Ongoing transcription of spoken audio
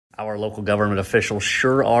Our local government officials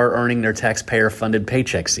sure are earning their taxpayer-funded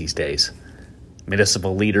paychecks these days.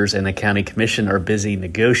 Municipal leaders and the county commission are busy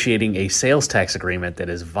negotiating a sales tax agreement that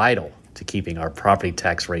is vital to keeping our property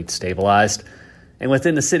tax rate stabilized. And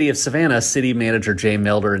within the city of Savannah, City Manager Jay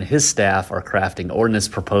Milder and his staff are crafting ordinance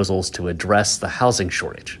proposals to address the housing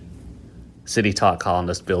shortage. City Talk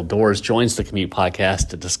columnist Bill Dawers joins the Commute podcast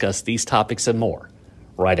to discuss these topics and more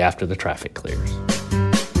right after the traffic clears.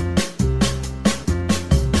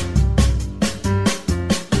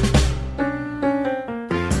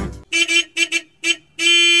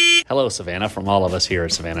 Hello, Savannah, from all of us here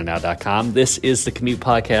at SavannahNow.com. This is the Commute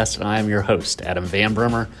Podcast, and I am your host, Adam Van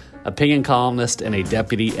Brimmer, opinion columnist and a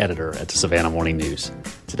deputy editor at the Savannah Morning News.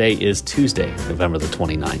 Today is Tuesday, November the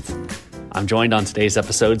 29th. I'm joined on today's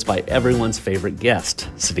episodes by everyone's favorite guest,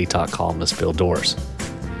 City Talk columnist Bill Dawers.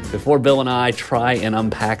 Before Bill and I try and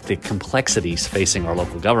unpack the complexities facing our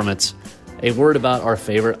local governments, a word about our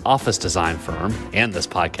favorite office design firm and this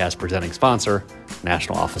podcast presenting sponsor,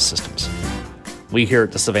 National Office Systems. We here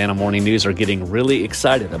at the Savannah Morning News are getting really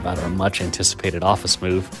excited about our much-anticipated office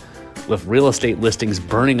move, with real estate listings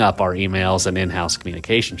burning up our emails and in-house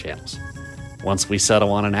communication channels. Once we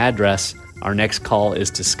settle on an address, our next call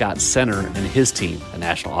is to Scott Center and his team at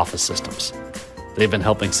National Office Systems. They've been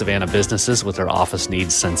helping Savannah businesses with their office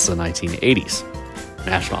needs since the 1980s.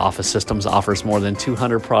 National Office Systems offers more than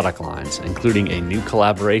 200 product lines, including a new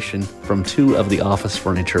collaboration from two of the office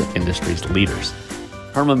furniture industry's leaders,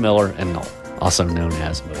 Herman Miller and Knoll, also known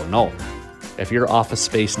as Miller Knoll. If your office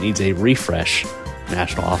space needs a refresh,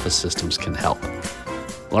 National Office Systems can help.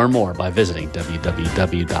 Learn more by visiting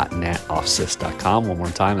www.natoffsys.com. One more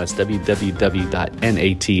time, that's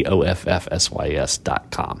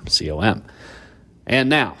www.natoffsys.com. C-O-M. And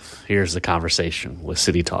now, here's the conversation with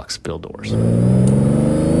City Talk's Bill Dawers.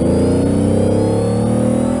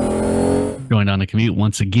 Joined on the Commute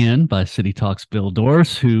once again by City Talk's Bill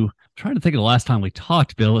Dawers, who, I'm trying to think of the last time we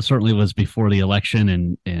talked, Bill. It certainly was before the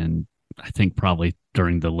election and I think probably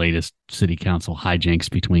during the latest city council hijinks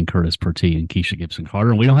between Curtis Pertee and Keisha Gibson Carter.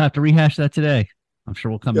 And we don't have to rehash that today. I'm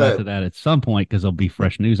sure we'll come back to that at some point because there'll be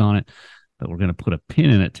fresh news on it, but we're going to put a pin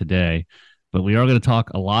in it today. But we are going to talk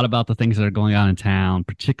a lot about the things that are going on in town,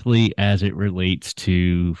 particularly as it relates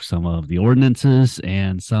to some of the ordinances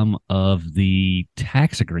and some of the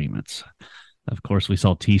tax agreements. Of course, we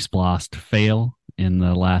saw TSPLOST fail in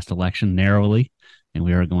the last election narrowly, and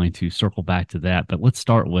we are going to circle back to that. But let's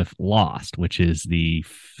start with LOST, which is the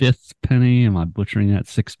fifth penny. Am I butchering that?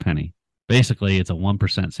 Sixth penny. Basically, it's a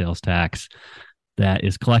 1% sales tax that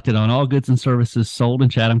is collected on all goods and services sold in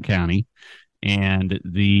Chatham County. And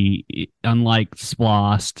unlike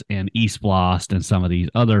SPLOST and eSPLOST and some of these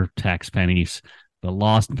other tax pennies, the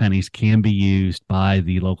LOST pennies can be used by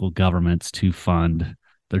the local governments to fund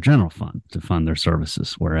their general fund, to fund their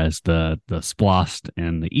services. Whereas the SPLOST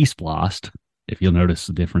and the eSPLOST, if you'll notice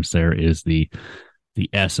the difference there is the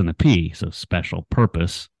S and the P, so special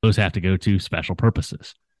purpose, those have to go to special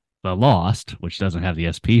purposes. The LOST, which doesn't have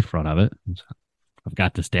the SP front of it, I've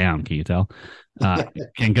got this down, can you tell?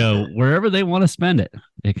 Can go wherever they want to spend it.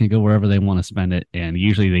 It can go wherever they want to spend it, and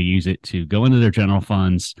usually they use it to go into their general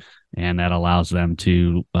funds, and that allows them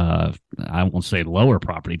to, I won't say lower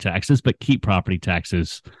property taxes, but keep property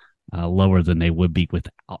taxes lower than they would be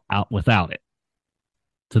without it.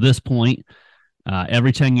 To this point,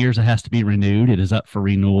 every 10 years it has to be renewed. It is up for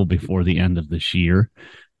renewal before the end of this year.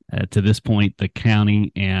 To this point, the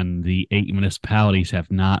county and the 8 municipalities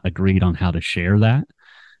have not agreed on how to share that.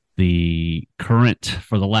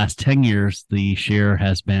 For the last 10 years, the share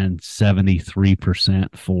has been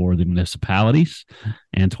 73% for the municipalities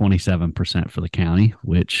and 27% for the county,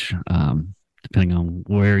 which, depending on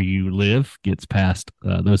where you live, gets passed.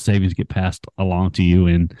 Those savings get passed along to you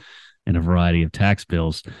in a variety of tax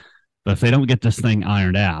bills. But if they don't get this thing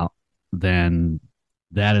ironed out, then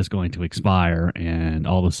that is going to expire, and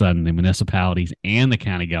all of a sudden the municipalities and the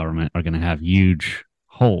county government are going to have huge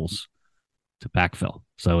holes to backfill.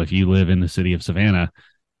 So if you live in the city of Savannah,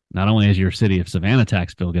 not only is your city of Savannah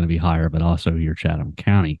tax bill going to be higher, but also your Chatham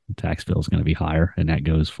County tax bill is going to be higher, and that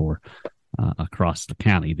goes for across the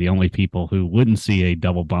county. The only people who wouldn't see a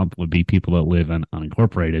double bump would be people that live in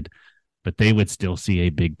unincorporated, but they would still see a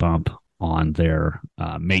big bump on their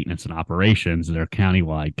maintenance and operations, their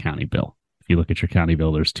countywide county bill. If you look at your county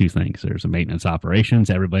bill, there's two things. There's a maintenance operations.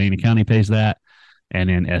 Everybody in the county pays that. And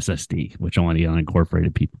then SSD, which only the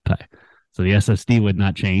unincorporated people pay. So the SSD would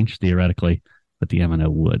not change theoretically, but the M&O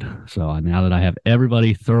would. So now that I have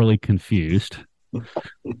everybody thoroughly confused,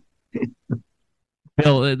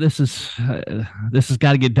 Bill, this has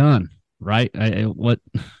got to get done, right?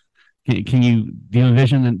 do you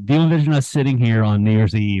envision us sitting here on New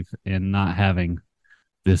Year's Eve and not having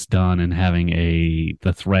this done and having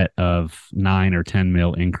the threat of 9 or 10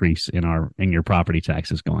 mil increase in your property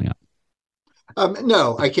taxes going up?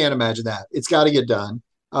 No, I can't imagine that. It's got to get done.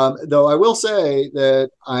 Though I will say that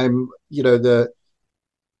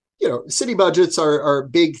city budgets are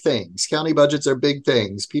big things. County budgets are big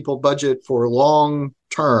things. People budget for long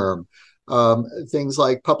term things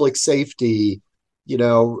like public safety,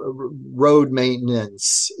 road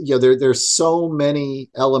maintenance. There's so many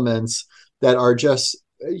elements that are just,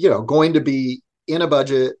 going to be in a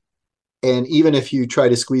budget. And even if you try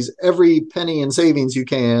to squeeze every penny in savings you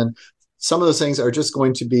can, some of those things are just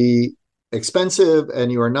going to be expensive,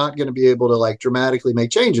 and you are not going to be able to like dramatically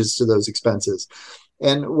make changes to those expenses.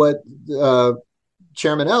 And what uh,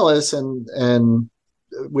 Chairman Ellis and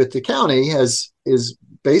with the county is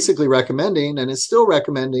basically recommending, and is still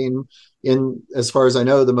recommending in, as far as I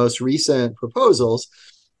know, the most recent proposals,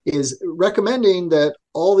 is recommending that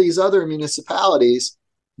all these other municipalities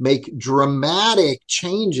make dramatic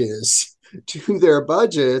changes to their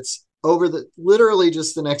budgets over the literally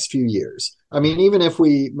just the next few years. I mean, even if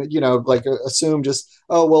we, like assume just,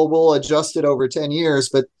 oh, well, we'll adjust it over 10 years,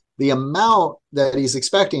 but the amount that he's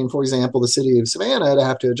expecting, for example, the city of Savannah to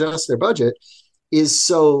have to adjust their budget is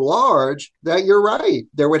so large that you're right.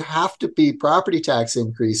 There would have to be property tax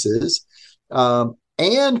increases,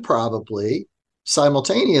 and probably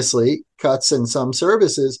simultaneously cuts in some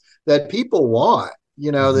services that people want,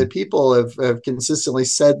 Mm-hmm. that people have consistently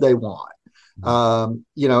said they want.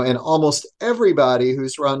 And almost everybody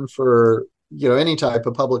who's run for, any type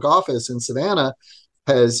of public office in Savannah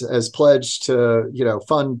has pledged to,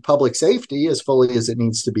 fund public safety as fully as it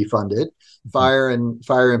needs to be funded, Mm-hmm.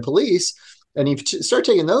 fire and police. And you start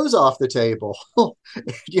taking those off the table,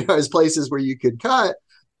 as places where you could cut,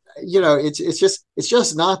 it's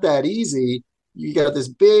just not that easy. You got this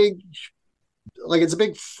big, like it's a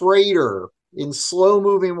big freighter in slow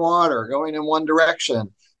moving water going in one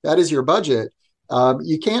direction. That is your budget.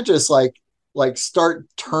 You can't just start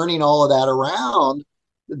turning all of that around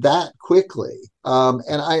that quickly. And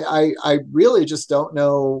I really just don't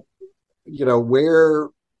know, where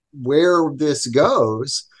this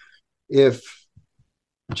goes if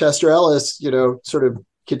Chester Ellis, sort of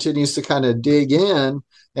continues to kind of dig in.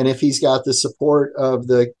 And if he's got the support of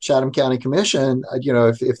the Chatham County Commission,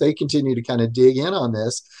 if they continue to kind of dig in on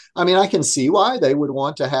this, I mean, I can see why they would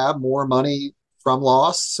want to have more money from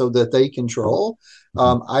loss so that they control.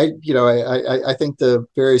 I think the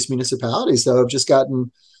various municipalities, though, have just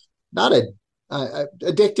gotten not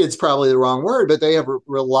addicted is probably the wrong word, but they have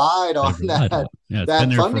relied on Yeah, it's been that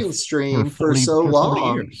there funding stream for 40, so for 40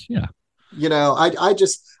 long. years. Yeah.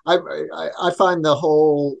 I find the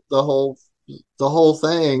whole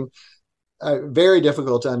thing very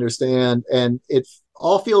difficult to understand, and it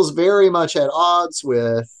all feels very much at odds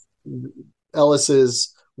with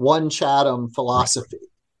Ellis's one Chatham philosophy,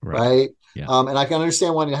 Right. right? Yeah. And I can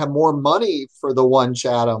understand wanting to have more money for the one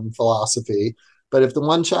Chatham philosophy, but if the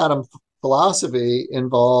one Chatham philosophy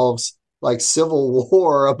involves like civil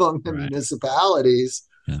war among the Right. municipalities,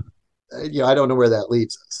 Yeah. I don't know where that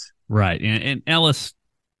leaves us. Right. And Ellis,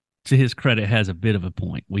 to his credit, has a bit of a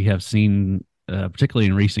point. We have seen, particularly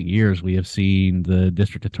in recent years, we have seen the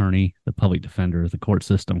district attorney, the public defender, the court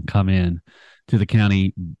system come in to the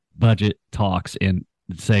county budget talks and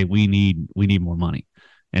say we need more money,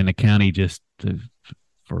 and the county just,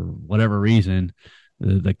 for whatever reason,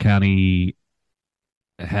 the county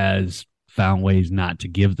has found ways not to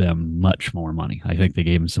give them much more money. I think they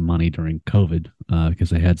gave them some money during COVID because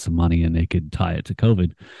they had some money and they could tie it to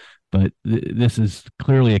COVID. But this is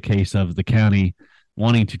clearly a case of the county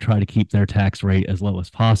wanting to try to keep their tax rate as low as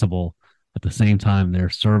possible. At the same time, their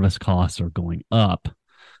service costs are going up.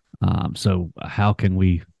 So how can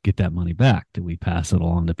we get that money back? Do we pass it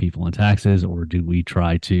along to people in taxes, or do we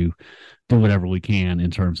try to do whatever we can in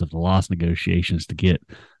terms of the loss negotiations to get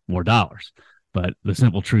more dollars? But the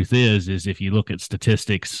simple truth is if you look at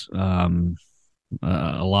statistics,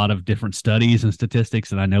 a lot of different studies and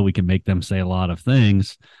statistics, and I know we can make them say a lot of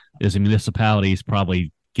things, is the municipalities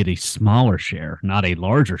probably get a smaller share, not a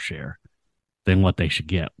larger share, than what they should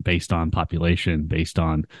get based on population, based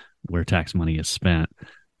on where tax money is spent,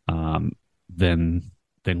 than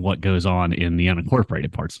what goes on in the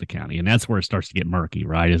unincorporated parts of the county. And that's where it starts to get murky,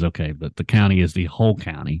 right? Is okay, but the county is the whole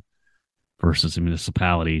county versus the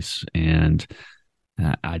municipalities. And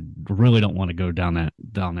I really don't want to go down that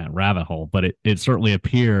rabbit hole, but it certainly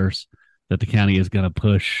appears that the county is going to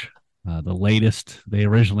push the latest. They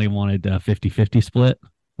originally wanted a 50-50 split.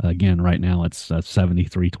 Again, right now it's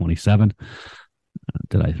 73-27.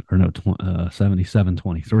 Did I, or no,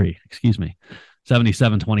 77-23, excuse me.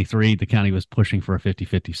 77-23, the county was pushing for a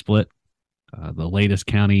 50-50 split. The latest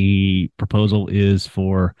county proposal is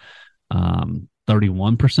for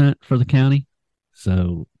 31% for the county.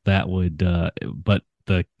 So that would, but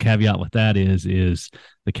the caveat with that is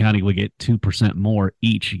the county would get 2% more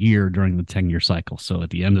each year during the 10-year cycle. So at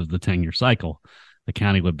the end of the 10-year cycle, the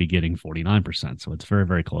county would be getting 49%. So it's very,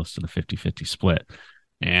 very close to the 50-50 split.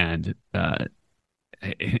 And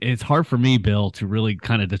it's hard for me, Bill, to really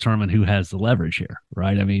kind of determine who has the leverage here,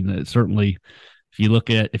 right? I mean, certainly if you look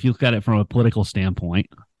at it from a political standpoint,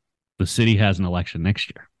 the city has an election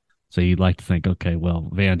next year. So you'd like to think, okay, well,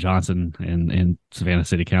 Van Johnson and Savannah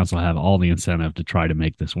City Council have all the incentive to try to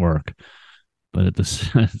make this work. But at the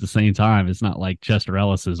same time, it's not like Chester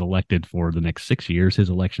Ellis is elected for the next 6 years. His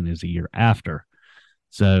election is a year after.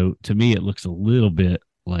 So to me, it looks a little bit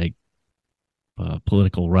like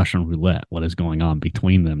political Russian roulette, what is going on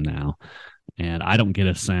between them now. And I don't get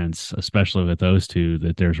a sense, especially with those two,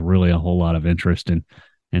 that there's really a whole lot of interest in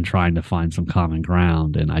trying to find some common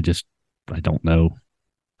ground. And I don't know.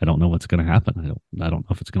 I don't know what's going to happen. I don't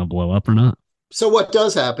know if it's going to blow up or not. So what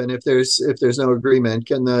does happen if there's no agreement?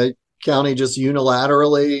 Can the county just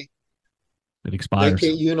unilaterally It expires.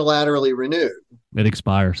 unilaterally renew? It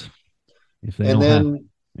expires. If they and don't then have,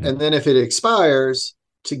 yeah. and then if it expires,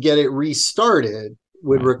 to get it restarted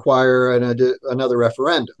would Right. require another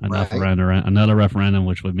referendum, Another referendum,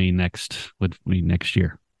 which would mean next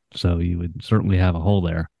year. So you would certainly have a hole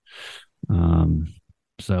there.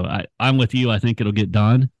 So I'm with you. I think it'll get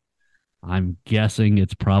done. I'm guessing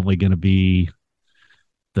it's probably going to be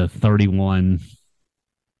the 31,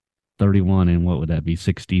 and what would that be?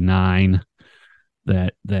 69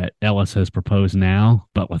 that Ellis has proposed now,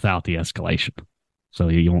 but without the escalation. So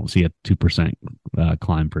you won't see a 2%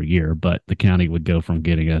 climb per year, but the county would go from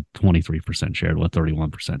getting a 23% share to a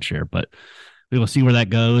 31% share. But we will see where that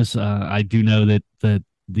goes. I do know that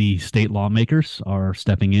the state lawmakers are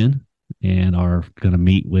stepping in and are going to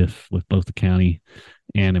meet with both the county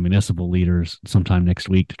and the municipal leaders sometime next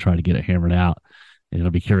week to try to get it hammered out. And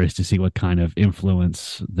it'll be curious to see what kind of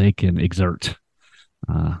influence they can exert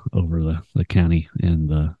over the county and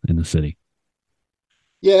the city.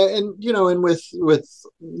 Yeah, and with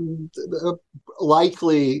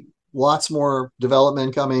likely lots more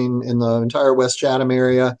development coming in the entire West Chatham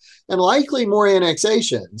area, and likely more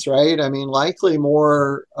annexations, right? I mean, likely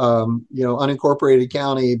more unincorporated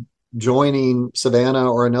county joining Savannah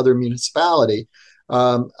or another municipality.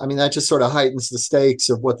 I mean, that just sort of heightens the stakes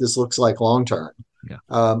of what this looks like long term. Yeah.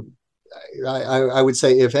 I would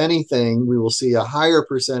say, if anything, we will see a higher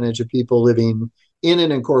percentage of people living in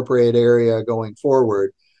an incorporated area going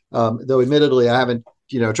forward. Though admittedly, I haven't,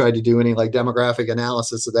 tried to do any like demographic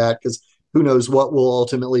analysis of that, because who knows what will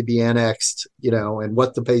ultimately be annexed, and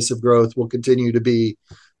what the pace of growth will continue to be.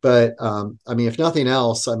 But I mean, if nothing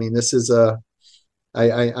else, I mean, this is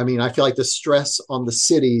I mean, I feel like the stress on the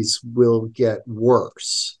cities will get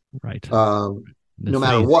worse. Right. No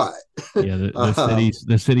matter what. Yeah,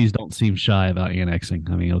 the cities don't seem shy about annexing.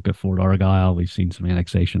 I mean, look at Fort Argyle. We've seen some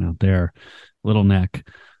annexation out there. Little Neck.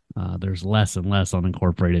 There's less and less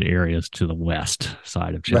unincorporated areas to the west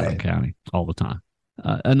side of Chatham County all the time.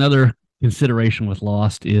 Another consideration with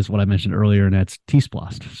Lost is what I mentioned earlier, and that's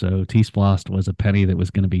TSPLOST. So TSPLOST was a penny that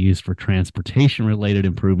was going to be used for transportation-related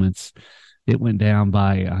improvements. It went down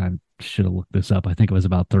by, I should have looked this up, I think it was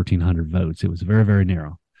about 1,300 votes. It was very, very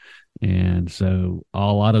narrow. And so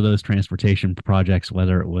a lot of those transportation projects,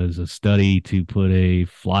 whether it was a study to put a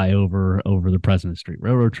flyover over the President Street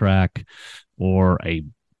Railroad track or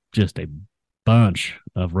just a bunch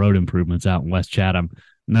of road improvements out in West Chatham,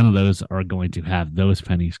 none of those are going to have those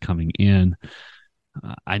pennies coming in.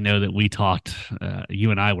 I know that we talked,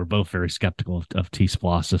 you and I were both very skeptical of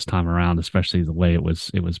TSPLOST this time around, especially the way it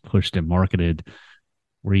was pushed and marketed.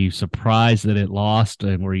 Were you surprised that it lost,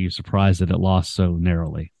 and were you surprised that it lost so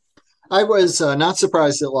narrowly? I was not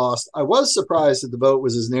surprised it lost. I was surprised that the vote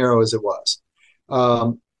was as narrow as it was.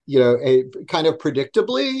 Kind of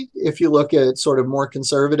predictably, if you look at sort of more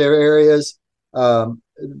conservative areas,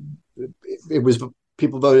 it was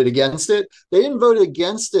people voted against it. They didn't vote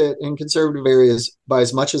against it in conservative areas by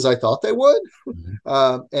as much as I thought they would.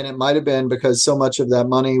 Mm-hmm. And it might have been because so much of that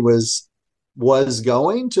money was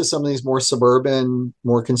going to some of these more suburban,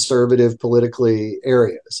 more conservative politically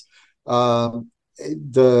areas.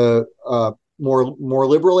 The more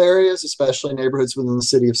liberal areas, especially neighborhoods within the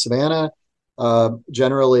city of Savannah,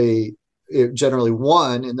 generally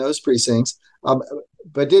won in those precincts,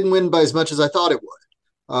 but didn't win by as much as I thought it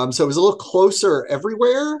would. So it was a little closer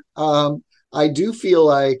everywhere. I do feel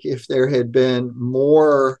like if there had been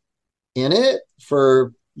more in it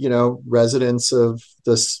for, residents of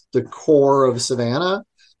the core of Savannah,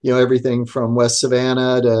 everything from West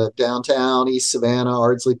Savannah to downtown, East Savannah,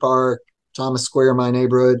 Ardsley Park, Thomas Square, my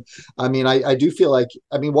neighborhood. I mean, I do feel like,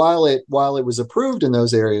 while it was approved in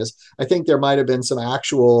those areas, I think there might have been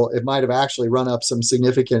it might have actually run up some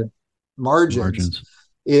significant margins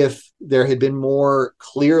if there had been more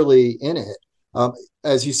clearly in it.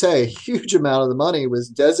 As you say, a huge amount of the money was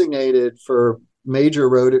designated for major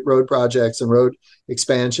road projects and road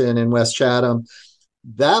expansion in West Chatham.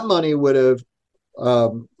 That money would have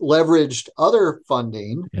leveraged other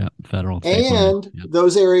funding, federal and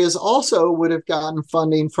those areas also would have gotten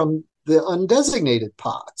funding from the undesignated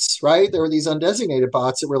pots, right? There were these undesignated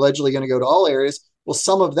pots that were allegedly going to go to all areas. Well,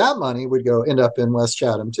 some of that money would end up in West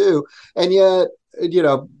Chatham too, and yet,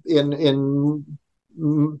 in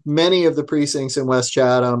many of the precincts in West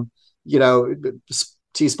Chatham,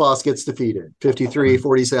 TSPLOST gets defeated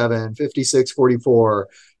 53-47, 56-44,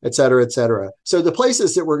 et cetera, et cetera. So the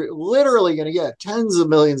places that were literally going to get tens of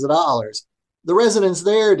millions of dollars, the residents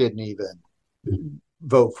there didn't even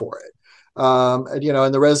vote for it.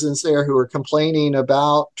 And the residents there who are complaining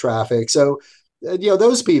about traffic. So,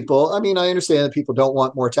 those people, I understand that people don't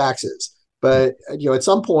want more taxes, but, at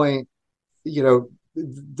some point,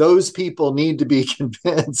 those people need to be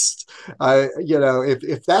convinced,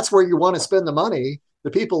 if that's where you want to spend the money, the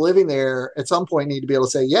people living there at some point need to be able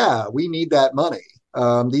to say, yeah, we need that money.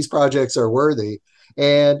 These projects are worthy.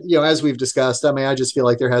 And, as we've discussed, I just feel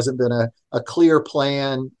like there hasn't been a clear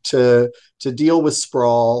plan to deal with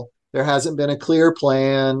sprawl. There hasn't been a clear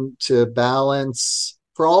plan to balance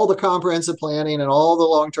for all the comprehensive planning and all the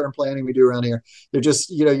long-term planning we do around here. They're just,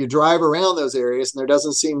 you drive around those areas and there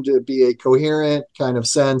doesn't seem to be a coherent kind of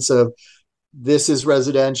sense of this is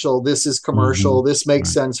residential, this is commercial, this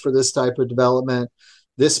makes sense for this type of development,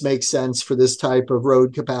 this makes sense for this type of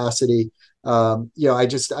road capacity. I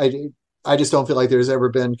just don't feel like there's ever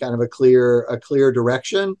been kind of a clear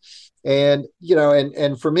direction. And,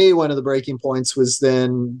 and for me, one of the breaking points was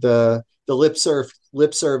then the lip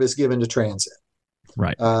service given to transit.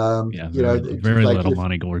 Right. Very little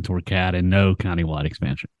money going toward CAD and no countywide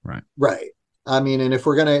expansion. Right. Right. And if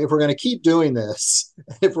we're gonna keep doing this,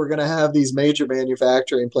 if we're gonna have these major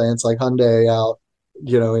manufacturing plants like Hyundai out,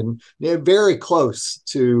 and very close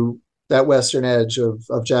to that western edge of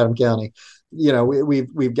Chatham County,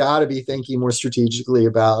 we've got to be thinking more strategically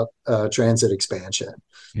about transit expansion.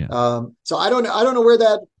 Yeah. So I don't know where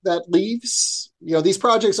that leaves. These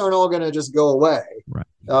projects aren't all going to just go away. Right.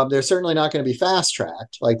 They're certainly not going to be fast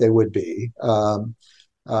tracked like they would be. Though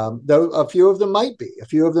a few of them might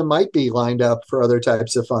be lined up for other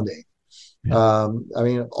types of funding. Yeah.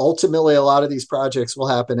 Ultimately, a lot of these projects will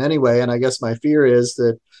happen anyway. And I guess my fear is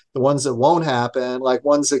that the ones that won't happen, like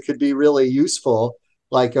ones that could be really useful,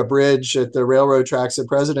 like a bridge at the railroad tracks at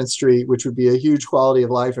President Street, which would be a huge quality of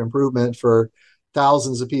life improvement for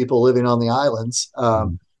thousands of people living on the islands.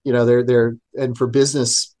 They're and for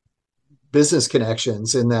business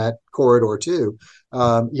connections in that corridor too.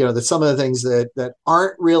 That some of the things that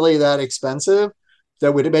aren't really that expensive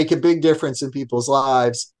that would make a big difference in people's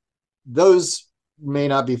lives, those may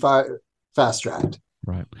not be fast tracked.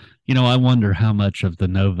 Right. I wonder how much of the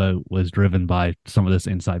no vote was driven by some of this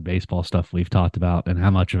inside baseball stuff we've talked about, and how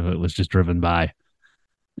much of it was just driven by,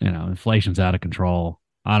 inflation's out of control.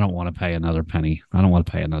 I don't want to pay another penny. I don't want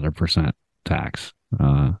to pay another % tax.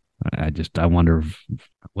 I wonder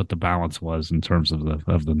what the balance was in terms of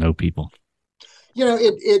the no people.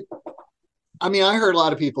 I heard a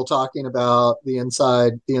lot of people talking about the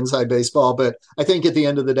inside baseball, but I think at the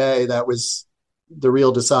end of the day, that was the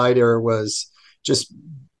real decider was just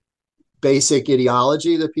basic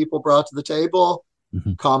ideology that people brought to the table,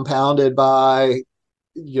 compounded by,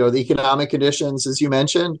 the economic conditions, as you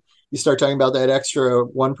mentioned. You start talking about that extra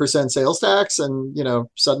 1% sales tax, and,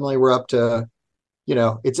 suddenly we're up to,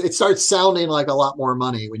 it starts sounding like a lot more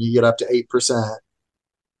money when you get up to 8%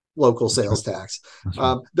 local sales tax.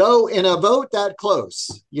 Though in a vote that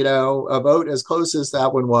close, a vote as close as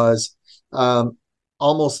that one was,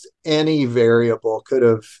 almost any variable could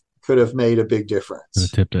have made a big difference. Could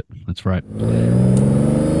have tipped it. That's right.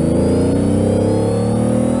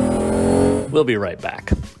 We'll be right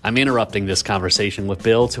back. I'm interrupting this conversation with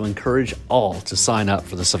Bill to encourage all to sign up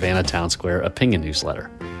for the Savannah Town Square Opinion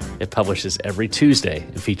Newsletter. It publishes every Tuesday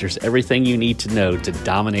and features everything you need to know to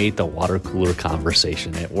dominate the water cooler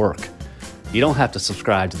conversation at work. You don't have to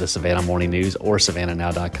subscribe to the Savannah Morning News or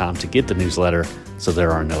SavannahNow.com to get the newsletter, so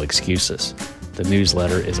there are no excuses. The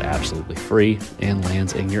newsletter is absolutely free and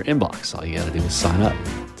lands in your inbox. All you got to do is sign up.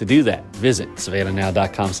 To do that, visit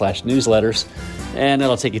savannahnow.com/newsletters, and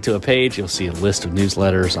it'll take you to a page. You'll see a list of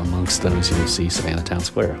newsletters. Amongst those, you'll see Savannah Town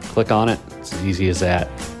Square. Click on it. It's as easy as that.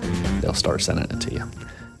 They'll start sending it to you.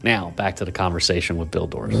 Now, back to the conversation with Bill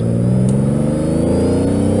Dawers.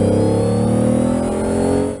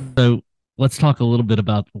 So let's talk a little bit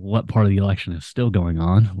about what part of the election is still going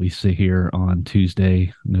on. We sit here on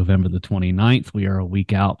Tuesday, November the 29th. We are a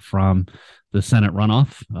week out from the Senate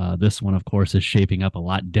runoff. This one, of course, is shaping up a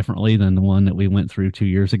lot differently than the one that we went through 2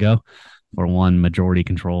 years ago. For one, majority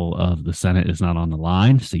control of the Senate is not on the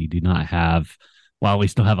line. So you do not have, while we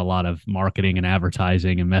still have a lot of marketing and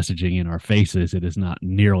advertising and messaging in our faces, it is not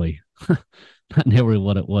nearly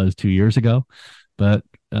what it was 2 years ago. But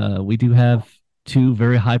we do have two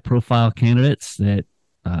very high profile candidates that,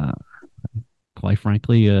 quite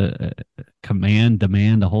frankly,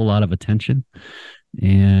 demand a whole lot of attention.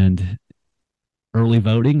 And early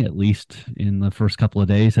voting, at least in the first couple of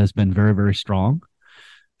days, has been very, very strong.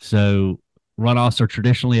 So runoffs are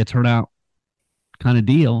traditionally a turnout kind of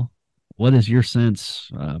deal. What is your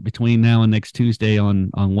sense between now and next Tuesday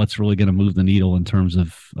on what's really going to move the needle in terms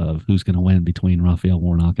of who's going to win between Raphael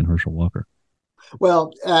Warnock and Herschel Walker?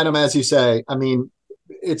 Well, Adam, as you say, I mean,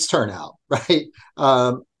 it's turnout, right?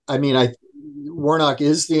 Warnock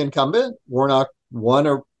is the incumbent. Warnock won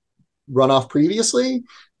a runoff previously.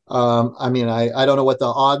 I don't know what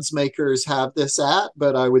the odds makers have this at,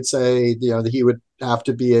 but I would say, that he would have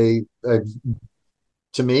to be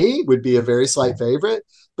to me, would be a very slight favorite.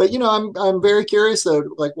 But, I'm very curious though,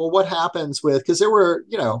 like, well, what happens because there were,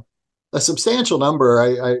 a substantial number,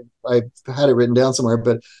 I had it written down somewhere,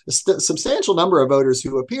 but a substantial number of voters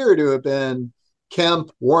who appear to have been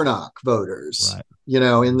Kemp Warnock voters, right,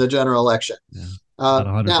 in the general election. Yeah. About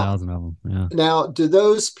 100,000 of them. Yeah. Now, do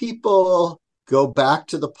those people go back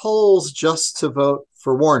to the polls just to vote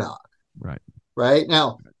for Warnock? Right. Right.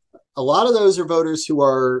 Now, a lot of those are voters who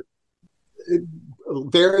are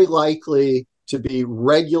very likely to be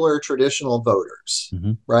regular traditional voters,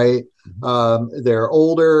 mm-hmm. right? Mm-hmm. They're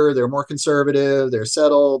older, they're more conservative, they're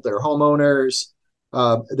settled, they're homeowners,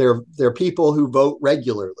 they're people who vote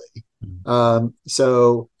regularly. Mm-hmm.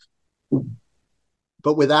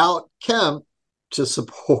 But without Kemp to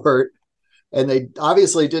support, and they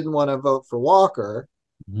obviously didn't want to vote for Walker,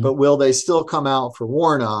 mm-hmm. but will they still come out for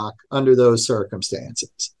Warnock under those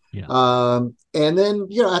circumstances? Yeah. And then,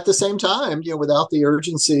 at the same time, without the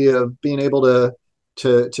urgency of being able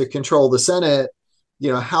to control the Senate,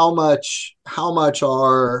 how much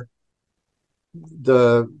are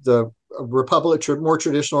the more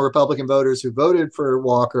traditional Republican voters who voted for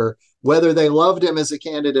Walker, whether they loved him as a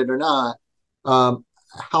candidate or not,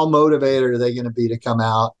 how motivated are they going to be to come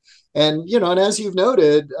out? And, and as you've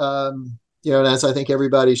noted, and as I think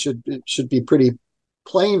everybody should be pretty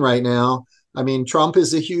plain right now, I mean, Trump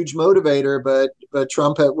is a huge motivator, but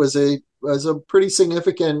Trump was a pretty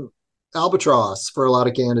significant albatross for a lot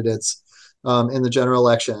of candidates in the general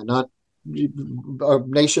election, not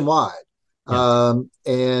nationwide. Yeah.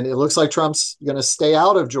 And it looks like Trump's going to stay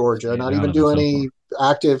out of Georgia, not even do any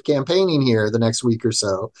active campaigning here the next week or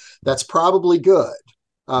so. That's probably good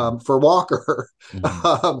for Walker.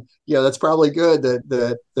 Mm-hmm. That's probably good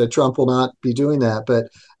that Trump will not be doing that. But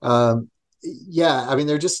yeah, I mean,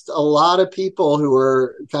 there are just a lot of people who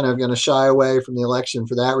are kind of going to shy away from the election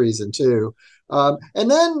for that reason too. And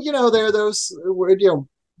then, there are those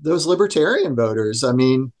libertarian voters. I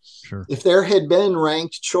mean, sure. If there had been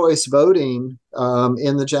ranked choice voting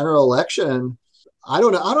in the general election, I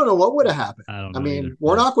don't know what would have happened. I mean, either.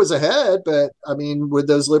 Warnock was ahead, but I mean, would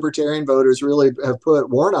those libertarian voters really have put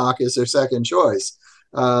Warnock as their second choice?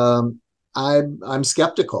 I'm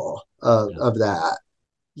skeptical of that.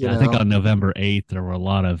 I think on November 8th, there were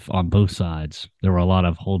on both sides, there were a lot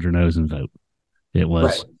of hold your nose and vote. It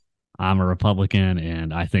was, right. I'm a Republican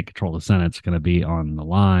and I think control of the Senate's going to be on the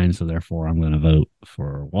line. So therefore I'm going to vote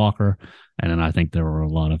for Walker. And then I think there were a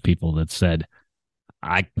lot of people that said,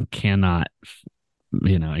 I cannot,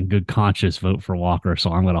 in good conscience vote for Walker.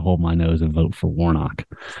 So I'm going to hold my nose and vote for Warnock.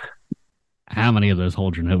 How many of those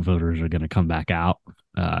hold your note voters are going to come back out?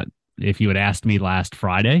 If you had asked me last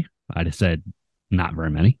Friday, I'd have said, not very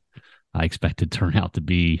many. I expected turnout to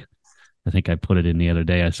be, I think I put it in the other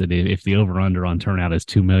day. I said, if the over-under on turnout is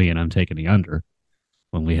 2 million, I'm taking the under.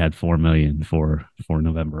 When we had 4 million for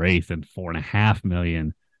November 8th and 4.5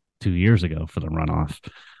 million 2 years ago for the runoff.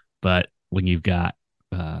 But when you've got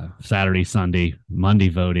Saturday, Sunday, Monday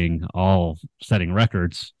voting, all setting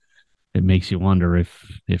records, it makes you wonder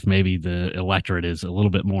if maybe the electorate is a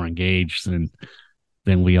little bit more engaged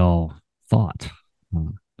than we all thought.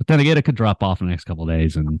 But then again, it could drop off in the next couple of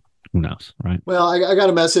days, and who knows, right? Well, I got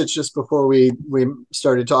a message just before we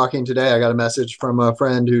started talking today. I got a message from a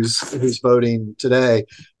friend who's voting today,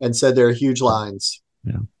 and said there are huge lines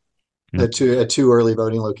Yeah. Yeah. at two early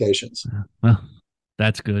voting locations. Well,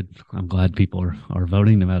 that's good. I'm glad people are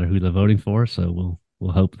voting, no matter who they're voting for. So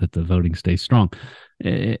we'll hope that the voting stays strong.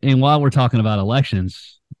 And while we're talking about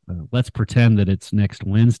elections, let's pretend that it's next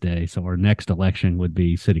Wednesday. So our next election would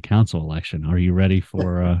be city council election. Are you ready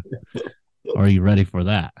for? Are you ready for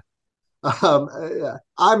that? Um,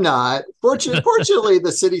 I'm not. Fortunately,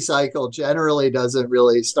 the city cycle generally doesn't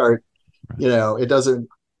really start. Right. You know, it doesn't.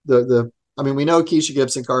 The I mean, we know Keisha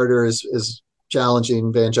Gibson Carter is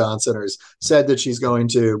challenging Van Johnson, or has said that she's going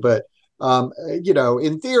to, but you know,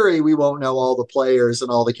 in theory, we won't know all the players and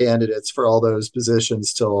all the candidates for all those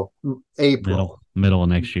positions till April, Middle of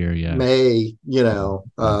next year. Yeah. May. You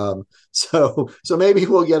know, so maybe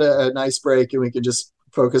we'll get a nice break and we can just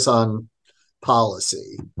focus on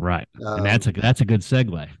policy. Right. And that's a good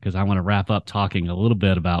segue, because I want to wrap up talking a little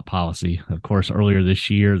bit about policy. Of course, earlier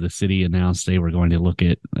this year, the city announced they were going to look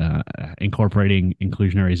at incorporating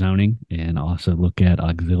inclusionary zoning, and also look at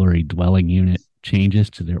auxiliary dwelling unit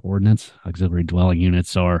changes to their ordinance. Auxiliary dwelling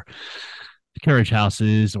units are carriage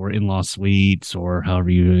houses or in-law suites, or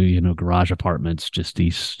however garage apartments, just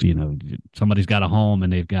these, somebody's got a home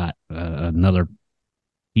and they've got another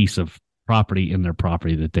piece of property in their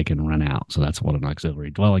property that they can rent out. So that's what an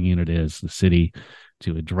auxiliary dwelling unit is. The city,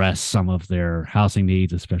 to address some of their housing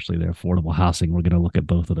needs, especially their affordable housing, we're going to look at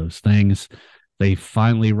both of those things. They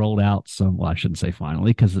finally rolled out some, well, I shouldn't say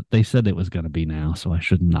finally, because they said it was going to be now, so I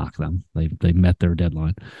shouldn't knock them. They met their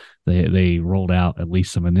deadline. They rolled out at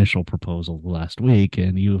least some initial proposals last week,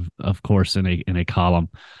 and you, of course, in a column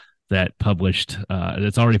that published,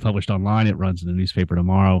 that's already published online, it runs in the newspaper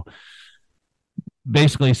tomorrow,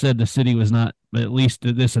 basically said the city was not, at least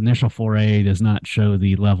this initial foray does not show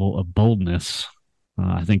the level of boldness.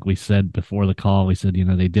 I think we said before the call, we said,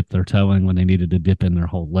 they dipped their toe in when they needed to dip in their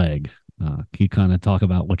whole leg. Can you kind of talk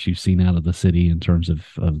about what you've seen out of the city in terms of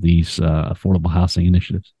these affordable housing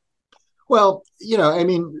initiatives? Well, I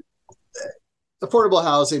mean, affordable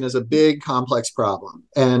housing is a big, complex problem.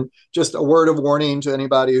 And just a word of warning to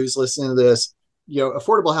anybody who's listening to this,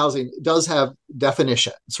 affordable housing does have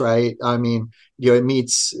definitions, right? I mean, it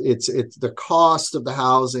meets it's the cost of the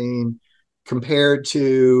housing compared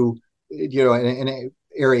to, an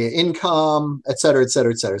area income, et cetera, et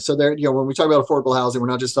cetera, et cetera. So there, when we talk about affordable housing, we're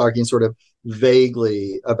not just talking sort of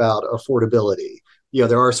vaguely about affordability.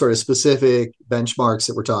 There are sort of specific benchmarks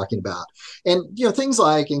that we're talking about. And, things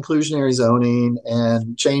like inclusionary zoning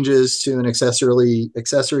and changes to an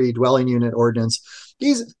accessory dwelling unit ordinance,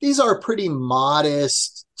 these are pretty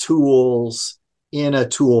modest tools in a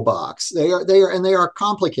toolbox. They are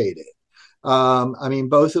complicated. I mean,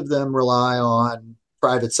 both of them rely on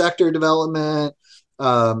private sector development,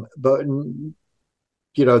 but the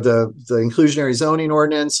inclusionary zoning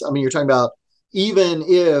ordinance. I mean, you're talking about, even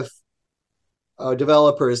if a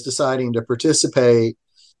developer is deciding to participate,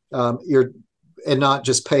 and not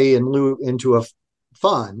just pay in lieu into a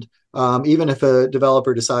fund. Even if a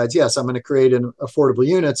developer decides, yes, I'm going to create an affordable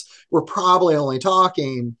units, we're probably only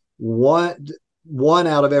talking one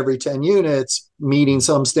out of every 10 units meeting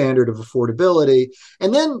some standard of affordability.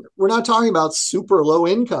 And then we're not talking about super low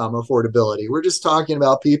income affordability. We're just talking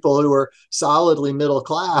about people who are solidly middle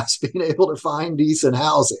class being able to find decent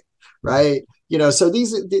housing, right? So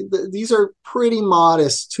these are pretty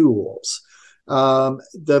modest tools.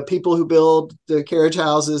 The people who build the carriage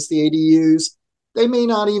houses, the ADUs, they may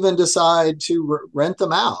not even decide to rent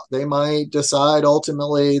them out. They might decide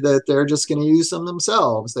ultimately that they're just going to use them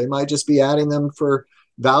themselves. They might just be adding them for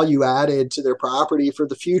value added to their property for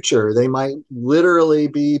the future. They might literally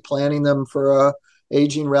be planning them for a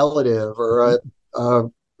aging relative or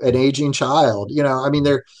an aging child. I mean,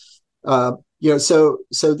 they're so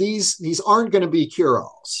these aren't going to be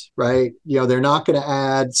cure-alls, right? They're not going to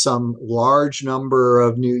add some large number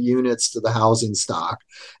of new units to the housing stock.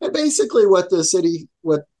 And basically what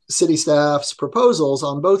city staff's proposals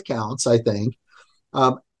on both counts, I think,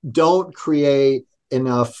 don't create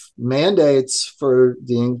enough mandates for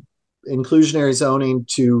the inclusionary zoning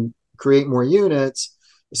to create more units,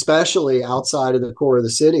 especially outside of the core of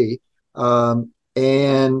the city.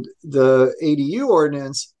 And the ADU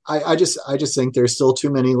ordinance, I just think there's still too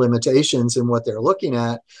many limitations in what they're looking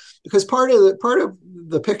at, because part of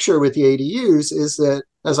the picture with the ADUs is that,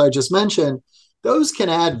 as I just mentioned, those can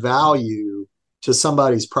add value to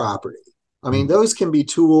somebody's property. I mean, those can be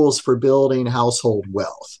tools for building household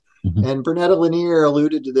wealth. Mm-hmm. And Bernetta Lanier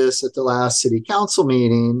alluded to this at the last city council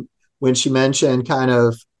meeting when she mentioned kind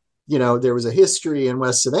of there was a history in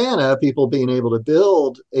West Savannah, people being able to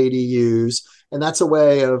build ADUs. And that's a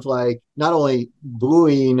way of like not only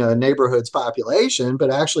buoying a neighborhood's population, but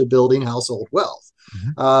actually building household wealth.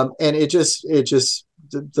 And if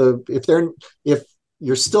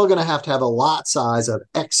you're still going to have a lot size of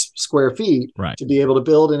X square feet Right. to be able to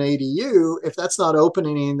build an ADU, if that's not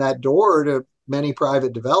opening that door to many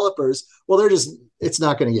private developers, well, it's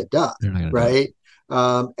not going to get done, right?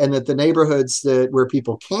 And that the neighborhoods where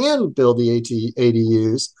people can build the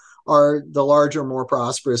ADUs are the larger, more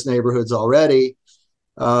prosperous neighborhoods already.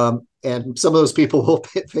 And some of those people will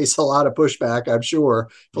face a lot of pushback, I'm sure.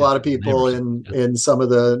 A lot of people in some of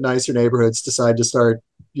the nicer neighborhoods decide to start,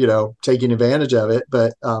 taking advantage of it.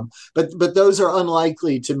 But those are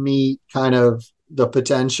unlikely to meet kind of the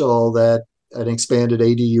potential that an expanded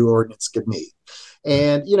ADU ordinance could meet.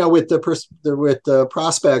 And with the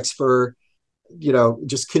prospects for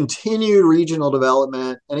just continued regional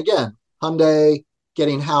development, and again, Hyundai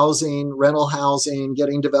getting housing, rental housing,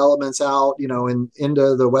 getting developments out,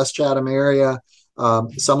 into the West Chatham area,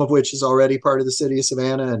 some of which is already part of the city of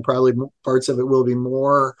Savannah, and probably parts of it will be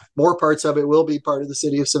more parts of it will be part of the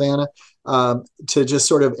city of Savannah, to just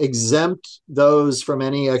sort of exempt those from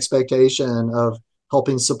any expectation of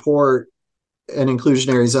helping support an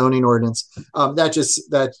inclusionary zoning ordinance. I just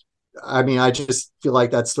feel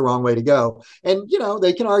like that's the wrong way to go. And,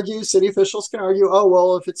 they can argue, city officials can argue, oh,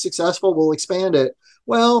 well, if it's successful, we'll expand it.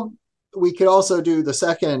 Well, we could also do a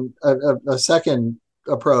second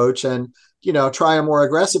approach and, try a more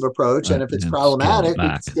aggressive approach. Right. And if it's problematic, we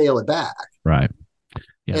can scale it back. Right.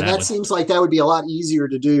 Yeah, and that seems like that would be a lot easier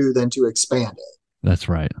to do than to expand it. That's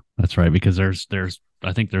right. Because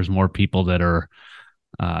I think there's more people that are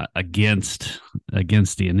against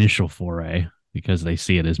the initial foray, because they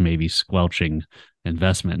see it as maybe squelching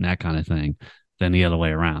investment and that kind of thing, than the other way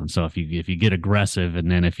around. So if you get aggressive, and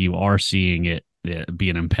then if you are seeing it be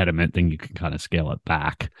an impediment, then you can kind of scale it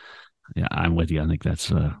back. Yeah, I'm with you. I think that's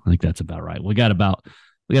about right. We got about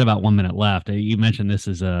 1 minute left. You mentioned this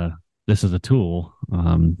is a tool.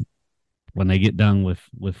 When they get done with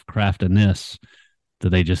crafting this, do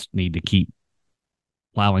they just need to keep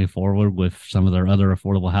plowing forward with some of their other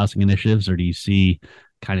affordable housing initiatives, or do you see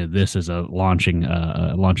kind of this as a launching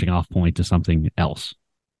off point to something else?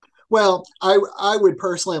 Well, I would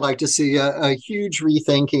personally like to see a huge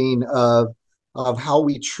rethinking of how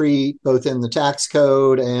we treat, both in the tax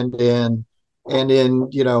code and in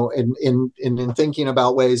thinking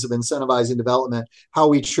about ways of incentivizing development, how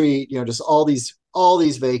we treat, just all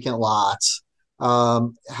these vacant lots.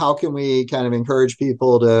 How can we kind of encourage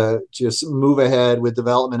people to just move ahead with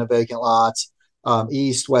development of vacant lots?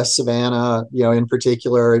 East, West Savannah, in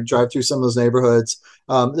particular, drive through some of those neighborhoods.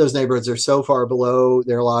 Those neighborhoods are so far below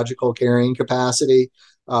their logical carrying capacity.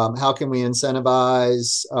 How can we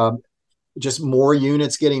incentivize just more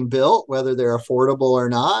units getting built, whether they're affordable or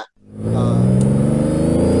not?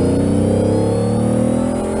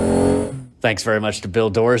 Thanks very much to Bill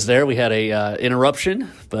Dawers there. We had a interruption,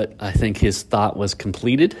 but I think his thought was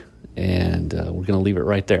completed, and we're going to leave it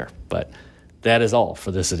right there. But that is all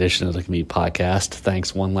for this edition of the Commute Podcast.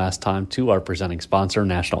 Thanks one last time to our presenting sponsor,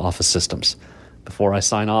 National Office Systems. Before I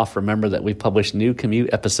sign off, remember that we publish new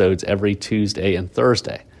Commute episodes every Tuesday and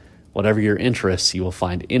Thursday. Whatever your interests, you will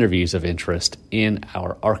find interviews of interest in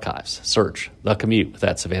our archives. Search The Commute with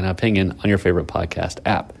that Savannah Opinion on your favorite podcast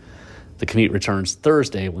app. The Commute returns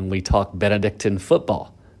Thursday when we talk Benedictine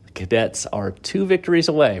football. The Cadets are 2 victories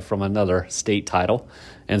away from another state title,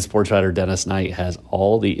 and sports writer Dennis Knight has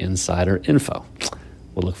all the insider info.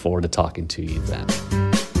 We'll look forward to talking to you then.